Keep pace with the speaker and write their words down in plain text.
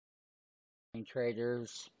morning,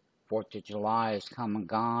 traders. 4th of July is come and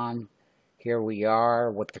gone. Here we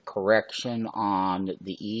are with the correction on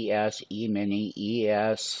the ES, E-mini,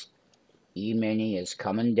 ES. E-mini is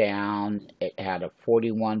coming down. It had a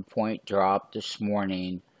 41-point drop this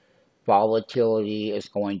morning. Volatility is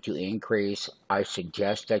going to increase. I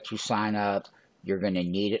suggest that you sign up. You're going to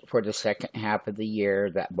need it for the second half of the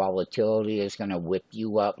year. That volatility is going to whip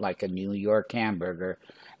you up like a New York hamburger.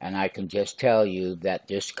 And I can just tell you that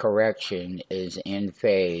this correction is in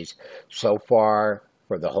phase. So far,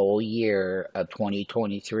 for the whole year of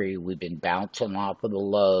 2023, we've been bouncing off of the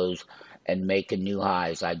lows and making new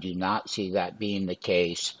highs. I do not see that being the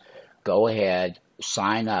case. Go ahead,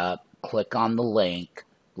 sign up, click on the link.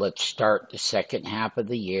 Let's start the second half of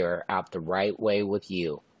the year out the right way with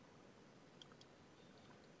you.